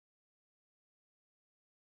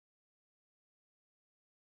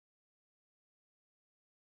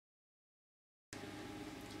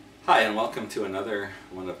Hi, and welcome to another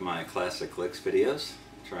one of my classic licks videos,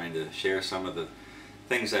 trying to share some of the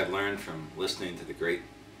things I've learned from listening to the great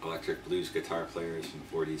electric blues guitar players from the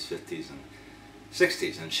 40s, 50s, and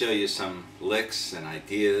 60s, and show you some licks and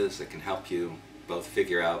ideas that can help you both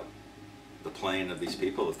figure out the playing of these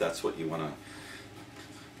people, if that's what you want to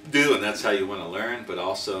do and that's how you want to learn, but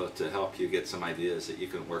also to help you get some ideas that you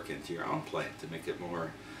can work into your own playing to make it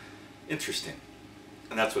more interesting.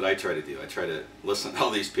 And that's what I try to do. I try to listen to all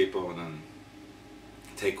these people and then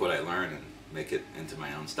take what I learn and make it into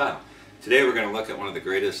my own style. Today we're going to look at one of the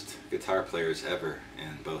greatest guitar players ever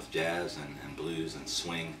in both jazz and blues and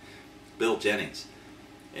swing, Bill Jennings.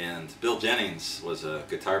 And Bill Jennings was a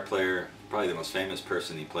guitar player. Probably the most famous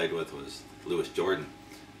person he played with was Louis Jordan.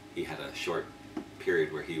 He had a short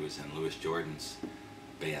period where he was in Louis Jordan's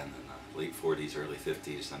band in the late 40s, early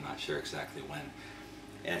 50s. I'm not sure exactly when.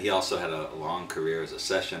 And he also had a long career as a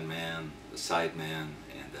session man, a side man,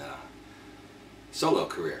 and a solo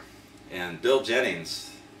career. And Bill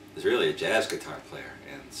Jennings is really a jazz guitar player,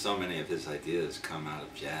 and so many of his ideas come out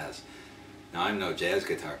of jazz. Now, I'm no jazz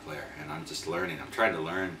guitar player, and I'm just learning. I'm trying to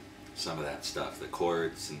learn some of that stuff, the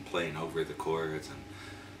chords and playing over the chords, and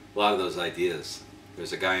a lot of those ideas.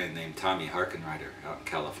 There's a guy named Tommy Harkenrider out in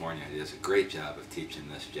California. He does a great job of teaching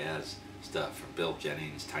this jazz stuff from Bill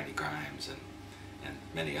Jennings, Tiny Grimes, and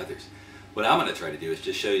many others. What I'm going to try to do is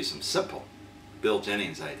just show you some simple Bill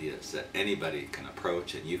Jennings ideas that anybody can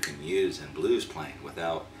approach and you can use in blues playing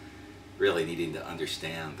without really needing to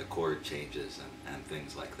understand the chord changes and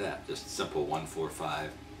things like that. Just simple 1-4-5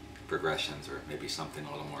 progressions, or maybe something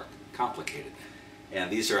a little more complicated.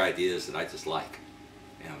 And these are ideas that I just like.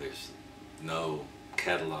 You know, there's no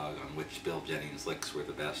catalog on which Bill Jennings licks were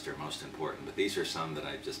the best or most important, but these are some that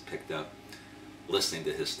I just picked up listening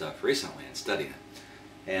to his stuff recently and studying it.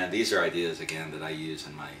 And these are ideas, again, that I use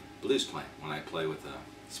in my blues playing when I play with a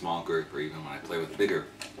small group or even when I play with a bigger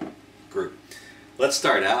group. Let's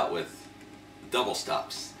start out with double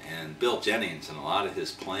stops. And Bill Jennings, in a lot of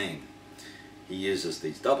his playing, he uses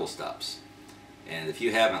these double stops. And if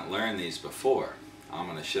you haven't learned these before, I'm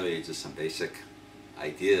going to show you just some basic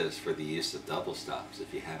ideas for the use of double stops.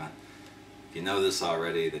 If you know this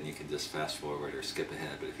already, then you can just fast forward or skip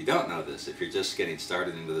ahead. But if you don't know this, if you're just getting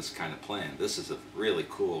started into this kind of playing, this is a really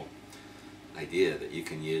cool idea that you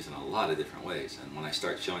can use in a lot of different ways. And when I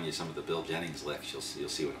start showing you some of the Bill Jennings licks, you'll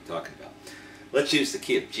see what I'm talking about. Let's use the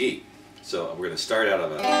key of G. So we're going to start out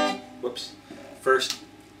of a first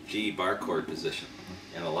G bar chord position.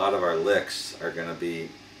 And a lot of our licks are going to be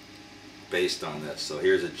based on this. So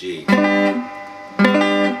here's a G.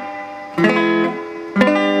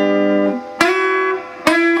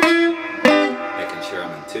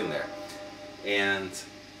 And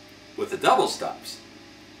with the double stops,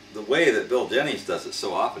 the way that Bill Jennings does it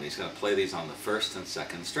so often, he's going to play these on the first and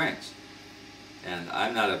second strings. And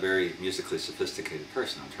I'm not a very musically sophisticated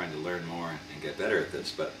person. I'm trying to learn more and get better at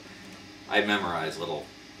this, but I memorize little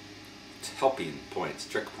helping points,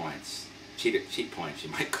 trick points, cheat points,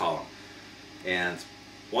 you might call them. And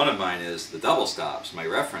one of mine is the double stops. My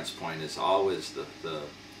reference point is always the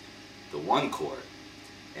one chord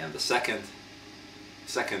and the second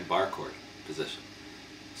bar chord position.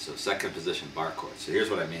 So second position bar chord. So here's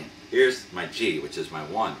what I mean. Here's my G, which is my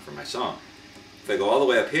 1 for my song. If I go all the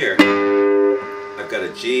way up here, I've got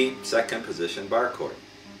a G second position bar chord.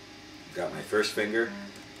 I've got my first finger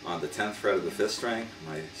on the 10th fret of the 5th string.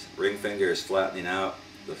 My ring finger is flattening out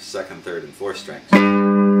the 2nd, 3rd, and 4th strings.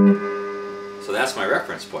 So that's my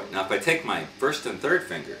reference point. Now if I take my 1st and 3rd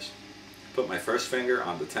fingers, put my first finger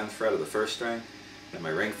on the 10th fret of the 1st string, and my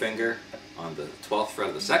ring finger on the 12th fret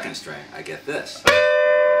of the 2nd string, I get this.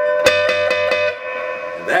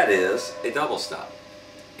 And that is a double stop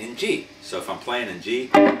in G. So if I'm playing in G,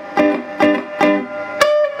 I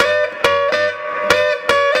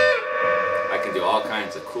can do all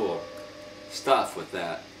kinds of cool stuff with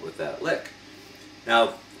that lick.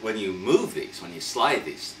 Now, when you move these, when you slide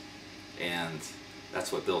these, and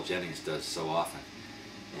that's what Bill Jennings does so often,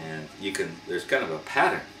 and there's kind of a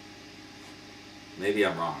pattern. Maybe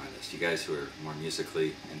I'm wrong on this. You guys who are more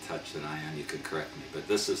musically in touch than I am, you can correct me. But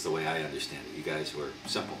this is the way I understand it. You guys who are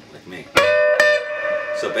simple, like me.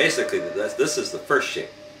 So basically, this is the first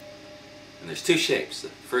shape. And there's two shapes, the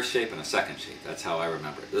first shape and a second shape. That's how I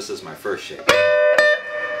remember it. This is my first shape.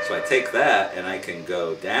 So I take that and I can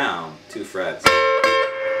go down 2 frets.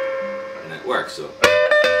 And it works. So,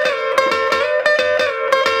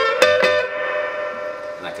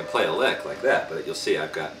 and I can play a lick like that, but you'll see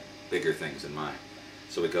I've got bigger things in mind.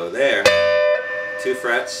 So we go there, 2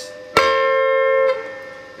 frets,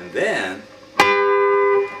 and then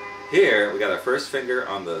here we got our first finger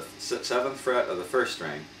on the 7th fret of the 1st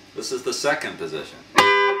string, This is the second position.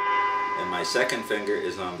 And my second finger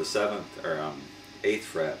is on the 7th or 8th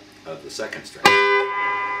fret of the second string.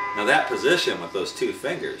 Now that position with those two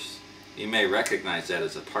fingers, you may recognize that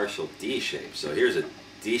as a partial D shape. So here's a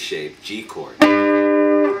D shape G chord.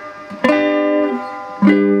 Those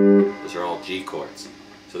are all G chords.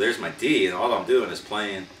 So there's my D, and all I'm doing is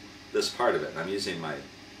playing this part of it. And I'm using my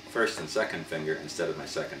first and second finger instead of my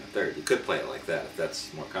second and third. You could play it like that if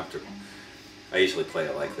that's more comfortable. I usually play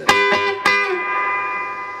it like this.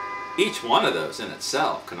 Each one of those in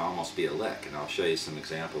itself can almost be a lick, and I'll show you some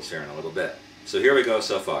examples here in a little bit. So here we go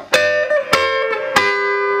so far.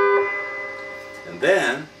 And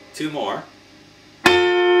then two more.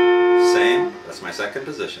 Same, that's my second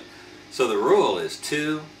position. So the rule is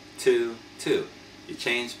 2, 2, 2. You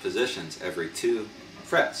change positions every 2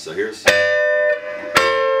 frets. So here's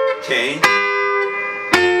change,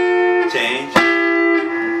 change,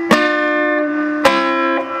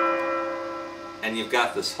 and you've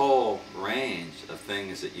got this whole range of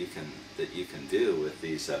things that you can do with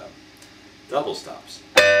these double stops.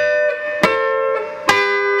 You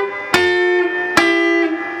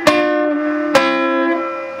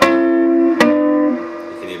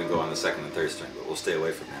can even go on the second and third string, but we'll stay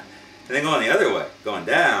away from that. And then going the other way, going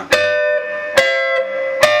down.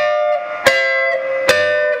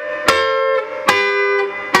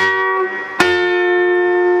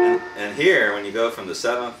 And here, when you go from the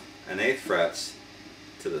 7th and 8th frets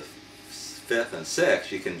to the 5th and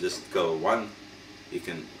 6th, you can just go one, you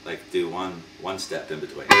can like do one step in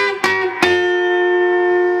between.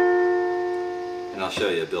 And I'll show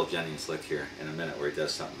you a Bill Jennings lick here in a minute where he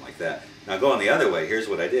does something like that. Now going the other way, here's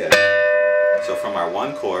what I did. So from our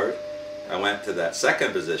 1 chord, I went to that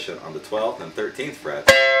second position on the 12th and 13th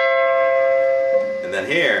frets. And then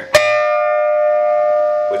here,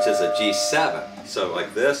 which is a G7. So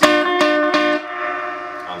like this,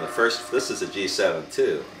 on the first, this is a G7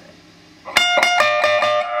 too.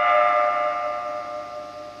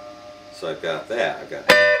 So I've got that, I've got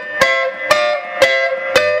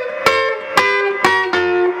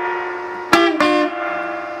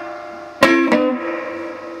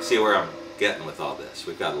see where I'm getting with all this.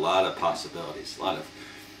 We've got a lot of possibilities, a lot of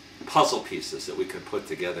puzzle pieces that we can put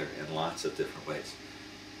together in lots of different ways.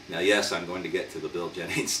 Now yes, I'm going to get to the Bill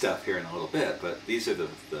Jennings stuff here in a little bit, but these are the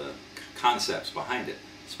concepts behind it,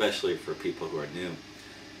 especially for people who are new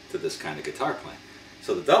to this kind of guitar playing.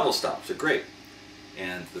 So the double stops are great.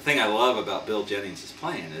 And the thing I love about Bill Jennings'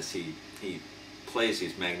 playing is he plays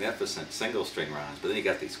these magnificent single string runs, but then he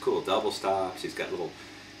got these cool double stops, he's got little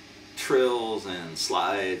trills and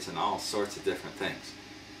slides and all sorts of different things.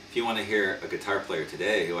 If you want to hear a guitar player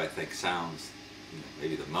today who I think sounds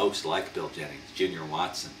maybe the most like Bill Jennings, Junior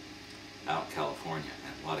Watson out in California,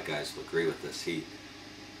 and a lot of guys will agree with this. A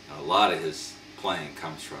lot of his playing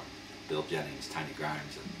comes from Bill Jennings, Tiny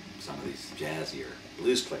Grimes, and some of these jazzier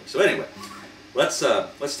blues players. So anyway, let's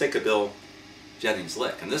take a Bill Jennings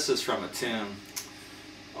lick, and this is from a tune.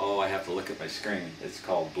 Oh, I have to look at my screen. It's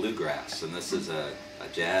called Bluegrass, and this is a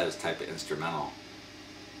jazz type of instrumental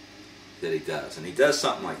that he does. And he does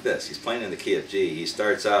something like this. He's playing in the key of G. He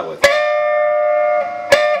starts out with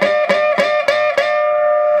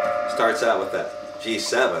that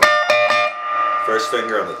G7. First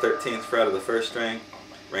finger on the 13th fret of the first string,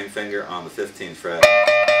 ring finger on the 15th fret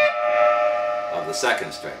of the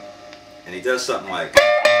second string. And he does something like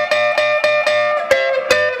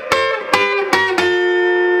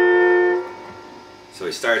so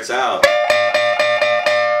he starts out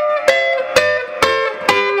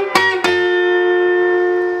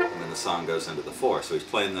and then the song goes into the 4. So he's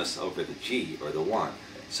playing this over the G or the 1.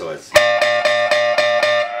 So it's,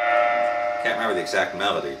 can't remember the exact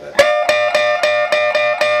melody, but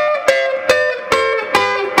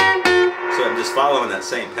so I'm just following that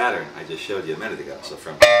same pattern I just showed you a minute ago. So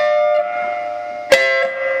from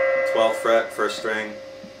 12th fret, first string,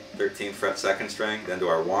 13th fret, second string, then to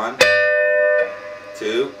our 1,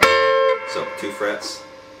 2, so 2 frets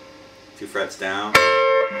down,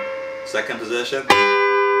 second position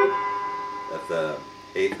at the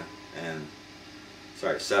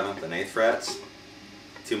 7th and 8th frets,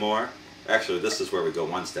 2 more. Actually, this is where we go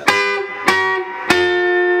 1 step,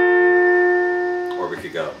 or we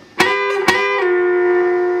could go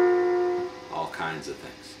all kinds of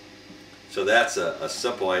things. So that's a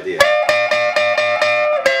simple idea.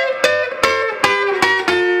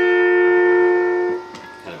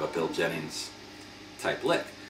 Kind of a Bill Jennings type lick.